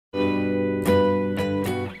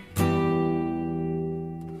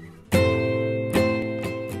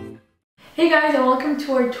Hey guys, and welcome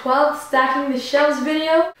to our 12 Stacking the Shelves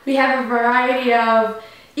video. We have a variety of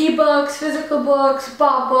ebooks, physical books,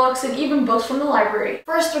 bought books, and even books from the library.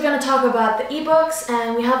 First, we're going to talk about the ebooks,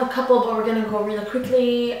 and we have a couple, but we're going to go really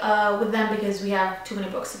quickly with them because we have too many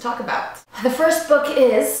books to talk about. The first book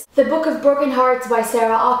is The Book of Broken Hearts by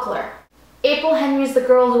Sarah Auckler. April Henry's the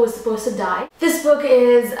girl who was supposed to die. This book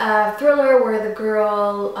is a thriller where the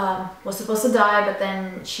girl was supposed to die, but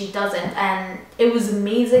then she doesn't, and it was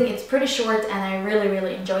amazing. It's pretty short, and I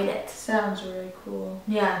really enjoyed it. Sounds really cool.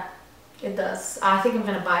 Yeah, it does. I think I'm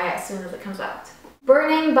gonna buy it as soon as it comes out.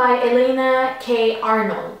 Burning by Elena K.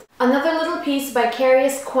 Arnold. Another little piece by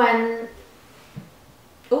Carius Quen.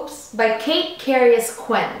 By Kate Carius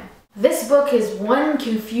Quen. This book is one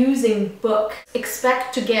confusing book.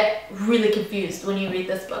 Expect to get really confused when you read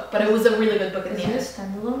this book, but it was a really good book in the end. Is it a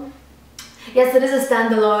standalone? Yes, it is a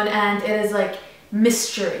standalone, and it is like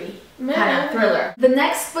mystery kind of thriller. The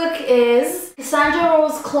next book is Cassandra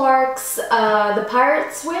Rose Clarke's The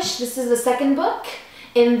Pirate's Wish. This is the second book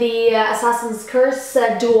in the Assassin's Curse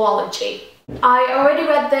duology. I already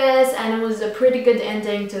read this, and it was a pretty good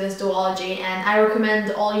ending to this duology, and I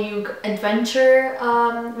recommend all you adventure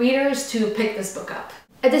readers to pick this book up.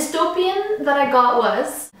 A dystopian that I got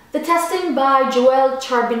was The Testing by Joelle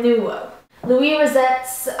Charbonneau. Louis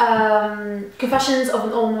Rosette's Confessions of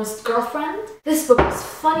an Almost Girlfriend. This book was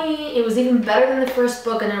funny, it was even better than the first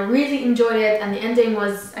book, and I really enjoyed it, and the ending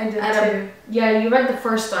was... I did too. Yeah, you read the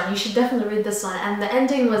first one, you should definitely read this one, and the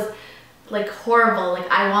ending was like horrible. Like,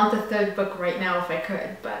 I want the third book right now if I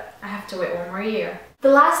could, but I have to wait one more year. The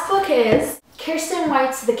last book is Kirsten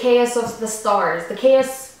White's The Chaos of the Stars. The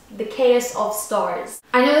Chaos of Stars.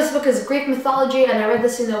 I know this book is Greek mythology, and I read the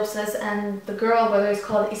synopsis, and the girl, whether it's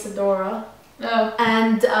called Isadora. Oh.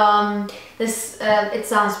 And it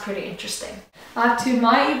sounds pretty interesting. To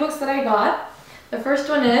my ebooks that I got. The first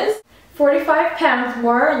one is 45 Pounds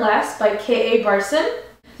More or Less by K.A. Barson.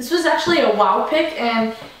 This was actually a wow pick,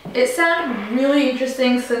 and it sounded really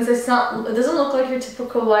interesting since it doesn't look like your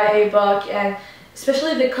typical YA book, and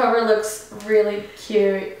especially the cover looks really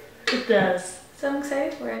cute. It does. So I'm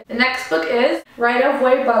excited for it. The next book is Right of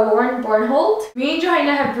Way by Lauren Bornhold. Me and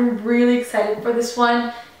Johanna have been really excited for this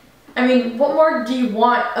one. I mean, what more do you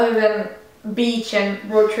want other than beach and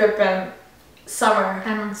road trip and summer?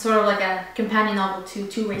 And sort of like a companion novel to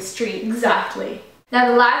Two-Way Street. Exactly. Now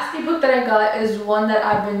the last ebook that I got is one that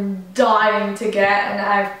I've been dying to get, and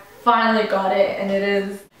I finally got it, and it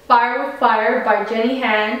is Fire with Fire by Jenny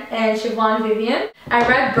Han and Siobhan Vivian. I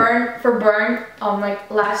read Burn for Burn like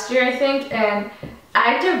last year, I think, and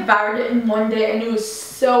I devoured it in one day, and it was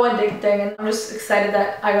so addicting, and I'm just excited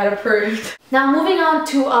that I got approved. Now moving on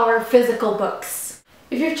to our physical books.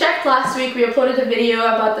 If you checked last week, we uploaded a video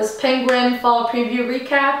about this Penguin fall preview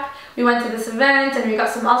recap. We went to this event and we got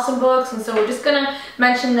some awesome books, and so we're just gonna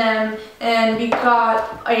mention them. And we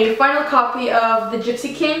got a final copy of The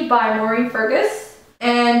Gypsy King by Maureen Fergus.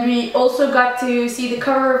 And we also got to see the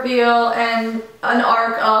cover reveal and an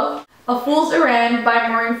arc of A Fool's Errand by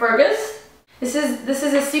Maureen Fergus. This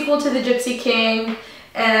is a sequel to The Gypsy King,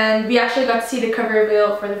 and we actually got to see the cover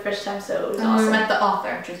reveal for the first time, so it was awesome. We met the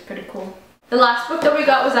author, which was pretty cool. The last book that we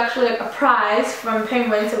got was actually like a prize from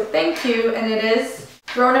Penguin, so thank you, and it is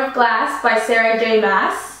Throne of Glass by Sarah J.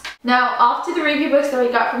 Maas. Now off to the review books that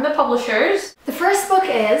we got from the publishers. The first book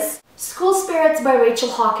is School Spirits by Rachel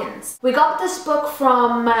Hawkins. We got this book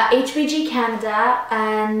from HBG Canada,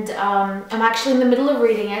 and I'm actually in the middle of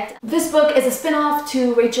reading it. This book is a spin-off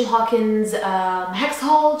to Rachel Hawkins' Hex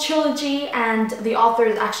Hall trilogy, and the author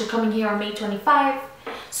is actually coming here on May 25.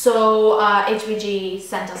 So HBG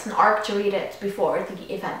sent us an arc to read it before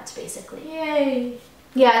the event, basically. Yay!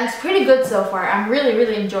 Yeah, and it's pretty good so far. I'm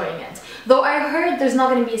really enjoying it. Though I heard there's not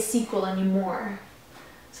going to be a sequel anymore.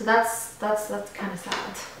 So that's kind of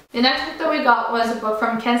sad. The next book that we got was a book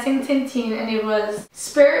from Kensington Teen, and it was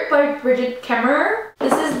Spirit by Bridget Kemmerer.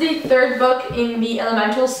 This is the third book in the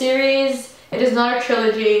Elemental series. It is not a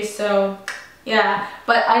trilogy, so yeah.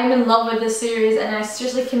 But I'm in love with this series, and I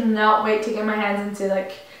seriously cannot wait to get my hands into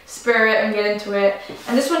like Spirit and get into it.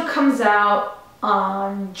 And this one comes out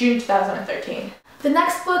on June 2013. The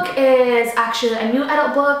next book is actually a new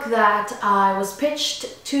adult book that I was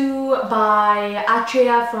pitched to by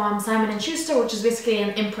Atria from Simon & Schuster, which is basically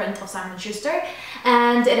an imprint of Simon & Schuster,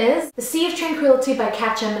 and it is The Sea of Tranquility by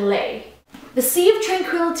Katja Millay. The Sea of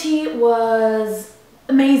Tranquility was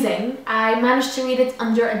amazing. I managed to read it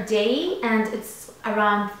under a day, and it's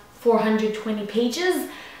around 420 pages.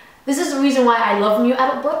 This is the reason why I love new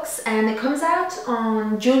adult books, and it comes out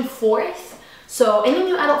on June 4th. So any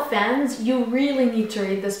new adult fans, you really need to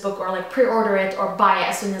read this book or like pre-order it or buy it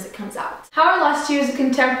as soon as it comes out. How I Lost You is a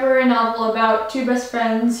contemporary novel about two best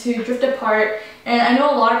friends who drift apart, and I know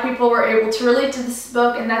a lot of people were able to relate to this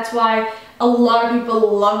book, and that's why a lot of people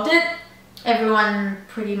loved it. Everyone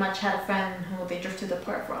pretty much had a friend who they drifted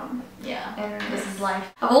apart from. Yeah, And this is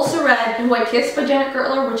life. I've also read The White Kiss by Janet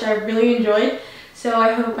Gertler, which I really enjoyed, so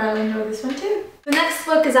I hope I'll enjoy this one too. The next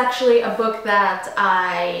book is actually a book that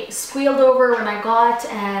I squealed over when I got,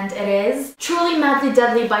 and it is Truly Madly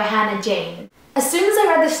Deadly by Hannah Jane. As soon as I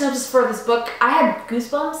read the synopsis for this book, I had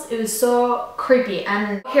goosebumps. It was so creepy,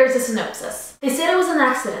 and here's the synopsis. They said it was an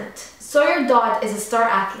accident. Sawyer Dodd is a star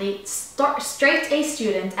athlete, straight A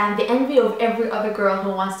student, and the envy of every other girl who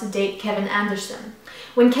wants to date Kevin Anderson.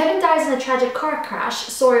 When Kevin dies in a tragic car crash,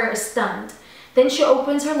 Sawyer is stunned. Then she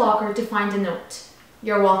opens her locker to find a note.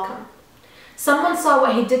 You're welcome. Someone saw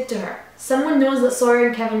what he did to her. Someone knows that Sawyer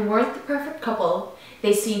and Kevin weren't the perfect couple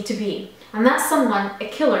they seemed to be. And that someone, a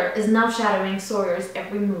killer, is now shadowing Sawyer's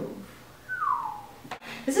every move.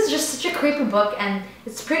 This is just such a creepy book, and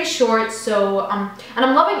it's pretty short, so and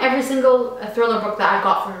I'm loving every single thriller book that I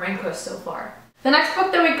got from Raincoast so far. The next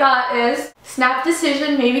book that we got is Snap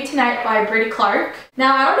Decision Maybe Tonight by Brady Clark.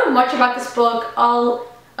 Now, I don't know much about this book,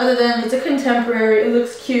 other than it's a contemporary, it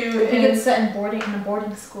looks cute. I think it's set in a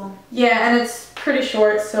boarding school. Yeah, and it's pretty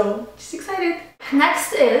short, so just excited.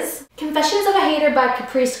 Next is Confessions of a Hater by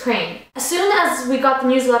Caprice Crane. As soon as we got the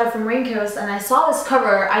newsletter from Raincoast and I saw this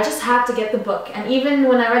cover, I just had to get the book. And even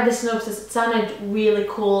when I read the synopsis, it sounded really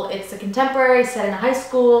cool. It's a contemporary set in a high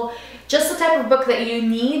school. Just the type of book that you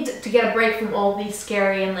need to get a break from all these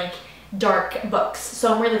scary and like dark books.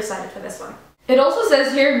 So I'm really excited for this one. It also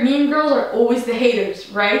says here, mean girls are always the haters,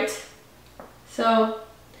 right? So,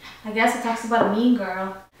 I guess it talks about a mean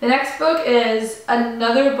girl. the next book is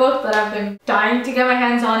another book that I've been dying to get my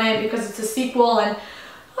hands on it because it's a sequel, and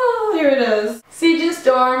oh, here it is. Siege and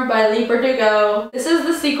Storm by Leigh Bardugo. This is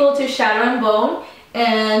the sequel to Shadow and Bone,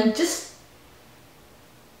 and just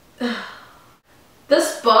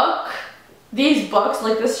these books,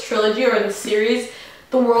 like this trilogy or this series,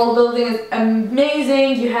 the world building is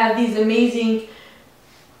amazing. You have these amazing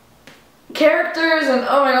characters, and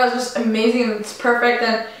oh my god, it's just amazing, and it's perfect,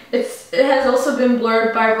 and it has also been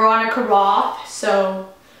blurred by Veronica Roth, so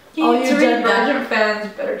all you Divergent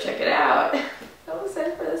fans better check it out. I'm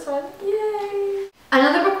excited for this one. Yay!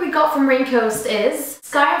 Another book we got from Raincoast is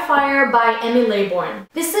Sky and Fire by Emmy Laybourne.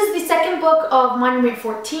 This is the second book of Monument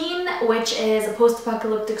 14, which is a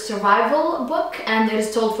post-apocalyptic survival book, and it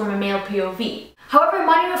is told from a male POV. However,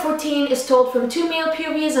 Monument 14 is told from two male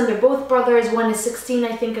POVs, and they're both brothers. One is 16,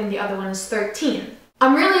 I think, and the other one is 13.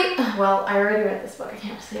 Well, I already read this book. I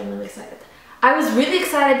can't say I'm really excited. I was really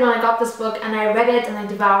excited when I got this book, and I read it and I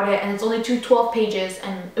devoured it, and it's only 12 pages,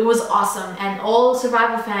 and it was awesome. And all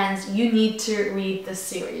survival fans, you need to read this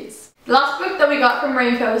series. The last book that we got from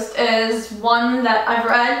Raincoast is one that I've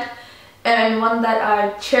read and one that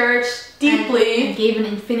I cherished deeply. And gave an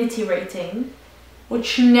infinity rating.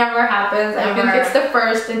 Which never happens. Never. I think it's the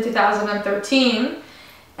first in 2013.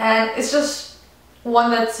 And it's just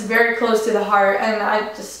one that's very close to the heart, and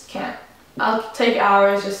I just can't. I'll take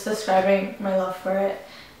hours just describing my love for it.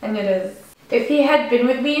 And it is If He Had Been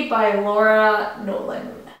With Me by Laura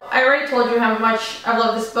Nolan. I already told you how much I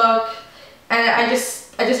love this book, and I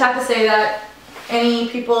just have to say that any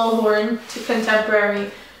people who are into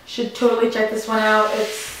contemporary should totally check this one out.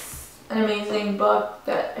 It's an amazing book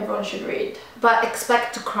that everyone should read. But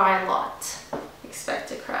expect to cry a lot. Expect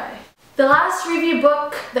to cry. The last review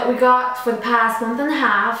book that we got for the past month and a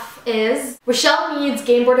half is Rochelle Mead's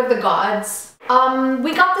Game Board of the Gods.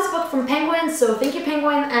 We got this book from Penguin, so thank you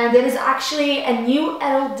Penguin, and it is actually a new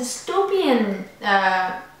adult dystopian,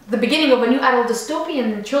 the beginning of a new adult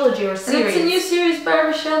dystopian trilogy or series. And it's a new series by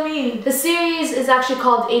Rochelle Mead. The series is actually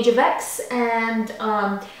called Age of X, and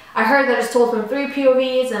I heard that it's told from 3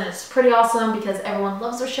 POVs, and it's pretty awesome because everyone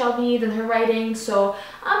loves Rochelle Mead and her writing, so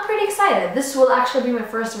I'm pretty excited. This will actually be my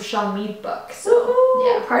first Rochelle Mead book, so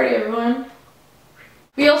yeah, party everyone.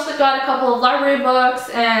 We also got a couple of library books,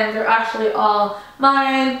 and they're actually all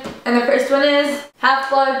mine. And the first one is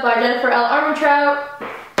Half-Blood by Jennifer L. Armentrout.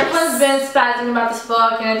 Everyone's been spazzing about this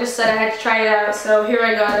book, and I just said I had to try it out, so here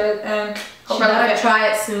I got it, and hope I like it.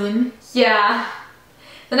 Try it soon. Yeah.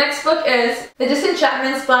 The next book is The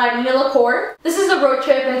Disenchantments by Nina LaCour. This is a road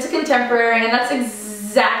trip, and it's a contemporary, and that's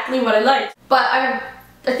exactly what I like. But I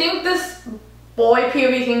think this boy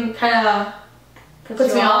POV thing kind of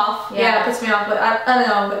puts me off. Yeah, it puts me off, but I don't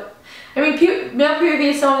know. But I mean, male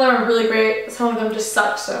POVs, some of them are really great, some of them just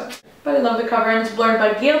suck, so. But I love the cover, and it's blurred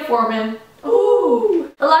by Gail Foreman,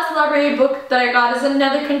 Ooh! The last library book that I got is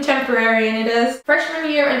another contemporary, and it is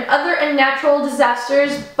Freshman Year and Other Unnatural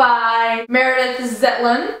Disasters by Meredith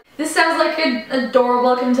Zetlin. This sounds like an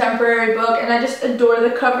adorable contemporary book, and I just adore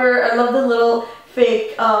the cover. I love the little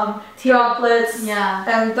fake droplets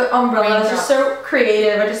and the umbrella. It's just so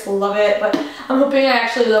creative. I just love it, but I'm hoping I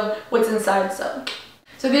actually love what's inside.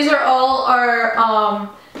 So these are all our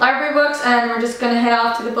library books, and we're just gonna head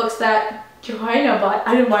off to the books that Joanna bought.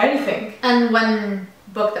 I didn't buy anything. And one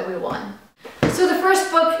book that we won. So the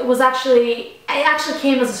first book was it actually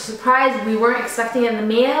came as a surprise. We weren't expecting it in the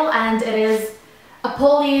mail, and it is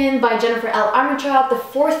Apollyon by Jennifer L. Armentrout, the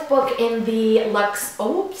fourth book in the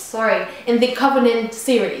in the Covenant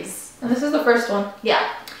series. And this is the first one. Yeah.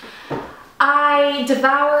 I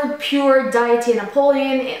devoured Pure, Deity, and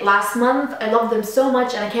Apollyon last month. I love them so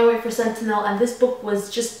much, and I can't wait for Sentinel, and this book was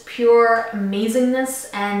just pure amazingness,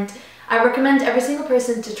 and I recommend every single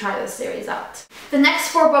person to try this series out. The next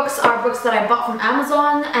four books are books that I bought from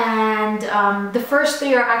Amazon, and the first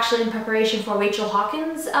three are actually in preparation for Rachel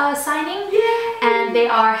Hawkins' signing. Yay! And they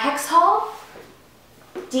are Hex Hall,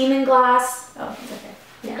 Demon Glass, it's okay.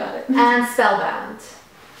 You got it. and Spellbound.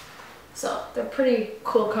 So they're pretty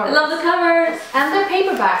cool covers. I love the covers! And they're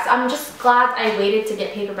paperbacks. I'm just glad I waited to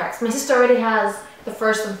get paperbacks. My sister already has the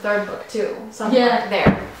first and third book too, somewhere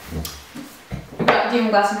there. We got Demon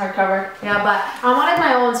Glass and hardcover. Yeah, but I wanted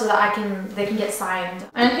my own so that they can get signed.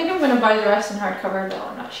 And I think I'm gonna buy the rest in hardcover, though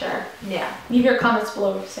I'm not sure. Yeah. Leave your comments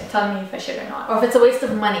below telling me if I should or not. Or if it's a waste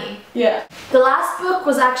of money. Yeah. The last book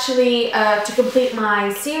was actually to complete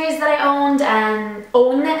my series that I own,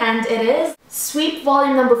 and it is Sweep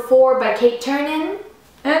Volume Number 4 by Kate Turner.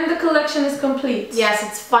 And the collection is complete. Yes,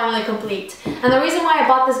 it's finally complete. And the reason why I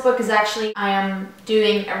bought this book is actually I am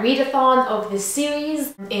doing a readathon of this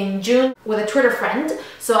series in June with a Twitter friend,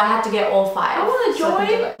 so I had to get all 5. I want to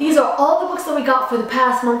join. These are all the books that we got for the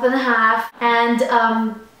past month and a half, and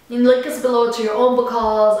you can link us below to your own book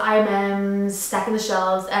hauls, IMMs, stacking the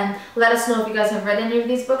shelves, and let us know if you guys have read any of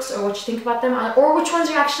these books or what you think about them, or which ones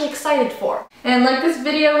you're actually excited for. And like this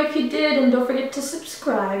video if you did, and don't forget to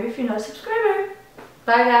subscribe if you're not a subscriber.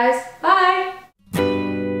 Bye guys. Bye.